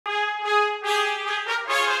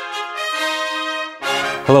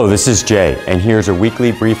Hello, this is Jay, and here's a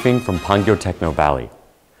weekly briefing from Pangyo Techno Valley.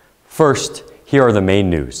 First, here are the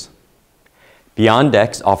main news.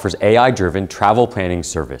 BeyondEx offers AI-driven travel planning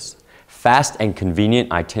service, fast and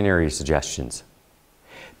convenient itinerary suggestions.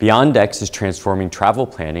 BeyondEx is transforming travel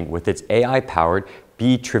planning with its AI-powered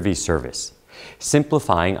BETRIVI service,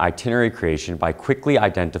 simplifying itinerary creation by quickly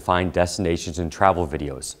identifying destinations in travel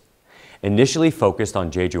videos. Initially focused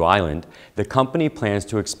on Jeju Island, the company plans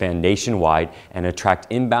to expand nationwide and attract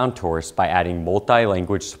inbound tourists by adding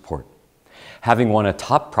multi-language support. Having won a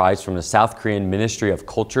top prize from the South Korean Ministry of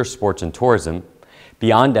Culture, Sports and Tourism,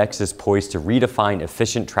 BeyondEx is poised to redefine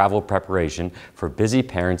efficient travel preparation for busy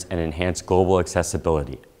parents and enhance global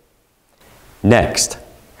accessibility. Next,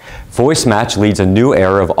 VoiceMatch leads a new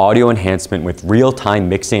era of audio enhancement with real-time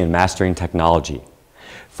mixing and mastering technology.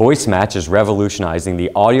 VoiceMatch is revolutionizing the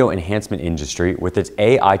audio enhancement industry with its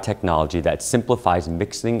AI technology that simplifies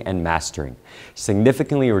mixing and mastering,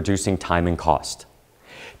 significantly reducing time and cost.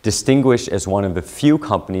 Distinguished as one of the few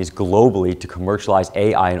companies globally to commercialize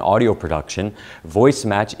AI in audio production,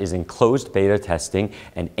 VoiceMatch is in closed beta testing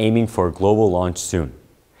and aiming for a global launch soon.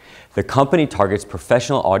 The company targets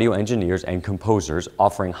professional audio engineers and composers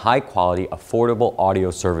offering high-quality, affordable audio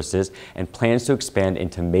services and plans to expand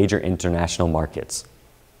into major international markets.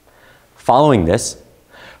 Following this,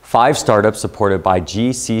 5 startups supported by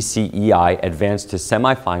GCCEI advanced to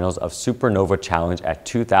semifinals of Supernova Challenge at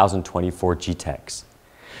 2024 GTEx.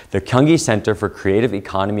 The Gyeonggi Center for Creative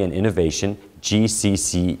Economy and Innovation,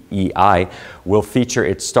 GCCEI, will feature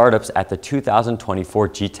its startups at the 2024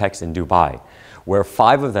 GTEx in Dubai, where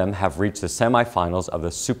 5 of them have reached the semifinals of the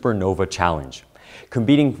Supernova Challenge.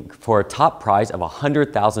 Competing for a top prize of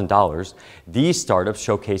 $100,000, these startups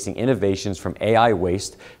showcasing innovations from AI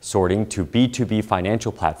waste sorting to B2B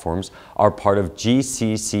financial platforms are part of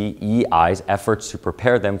GCCEI's efforts to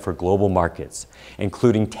prepare them for global markets,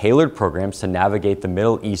 including tailored programs to navigate the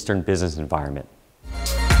Middle Eastern business environment.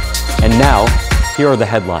 And now, here are the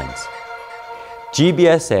headlines.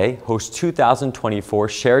 GBSA hosts 2024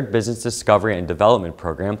 Shared Business Discovery and Development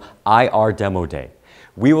Program IR Demo Day.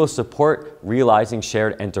 We will support realizing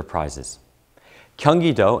shared enterprises.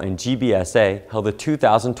 Gyeonggi-do and GBSA held the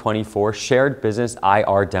 2024 Shared Business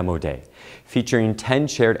IR Demo Day, featuring 10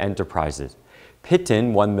 shared enterprises.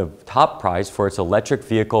 Pittin won the top prize for its electric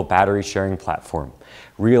vehicle battery sharing platform,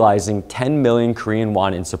 realizing 10 million Korean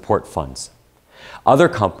won in support funds. Other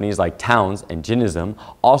companies like Towns and Jinism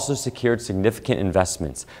also secured significant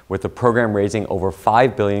investments, with the program raising over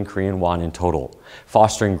 5 billion Korean won in total,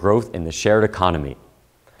 fostering growth in the shared economy.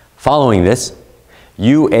 Following this,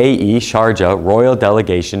 UAE Sharjah Royal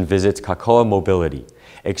Delegation visits Kakao Mobility,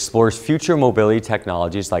 explores future mobility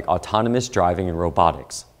technologies like autonomous driving and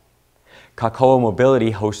robotics. Kakao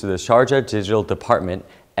Mobility hosted the Sharjah Digital Department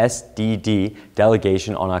SDD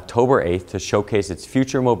delegation on October 8th to showcase its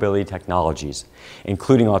future mobility technologies,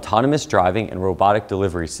 including autonomous driving and robotic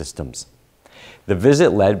delivery systems. The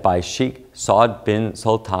visit, led by Sheikh Saud bin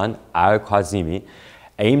Sultan Al Qasimi,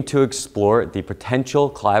 aimed to explore the potential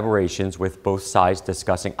collaborations with both sides,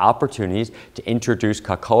 discussing opportunities to introduce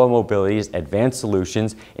Kakao Mobility's advanced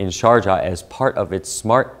solutions in Sharjah as part of its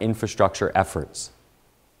smart infrastructure efforts.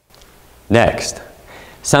 Next,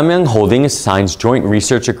 Samyang Holdings signs joint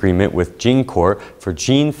research agreement with GeneCore for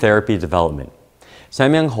gene therapy development.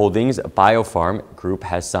 Samyang Holdings Biopharm Group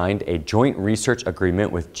has signed a joint research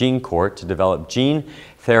agreement with GeneCore to develop gene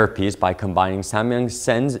therapies by combining Samyang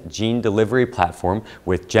Sen's gene delivery platform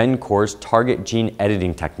with GeneCore's target gene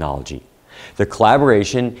editing technology. The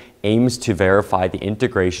collaboration aims to verify the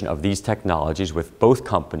integration of these technologies with both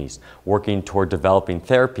companies, working toward developing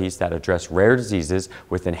therapies that address rare diseases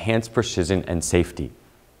with enhanced precision and safety.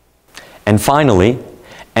 And finally,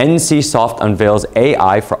 NCSoft unveils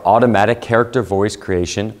AI for automatic character voice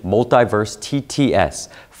creation, Multiverse TTS,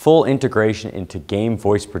 full integration into game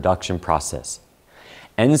voice production process.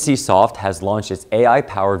 NCSoft has launched its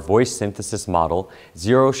AI-powered voice synthesis model,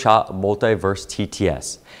 Zero Shot Multiverse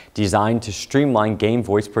TTS, designed to streamline game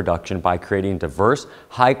voice production by creating diverse,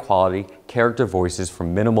 high-quality character voices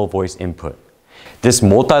from minimal voice input. This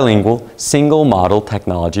multilingual, single-model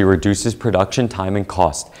technology reduces production time and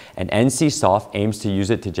cost, and NCSoft aims to use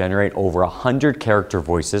it to generate over 100 character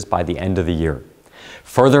voices by the end of the year,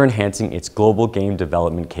 further enhancing its global game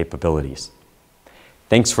development capabilities.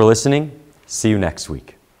 Thanks for listening. See you next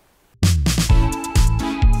week.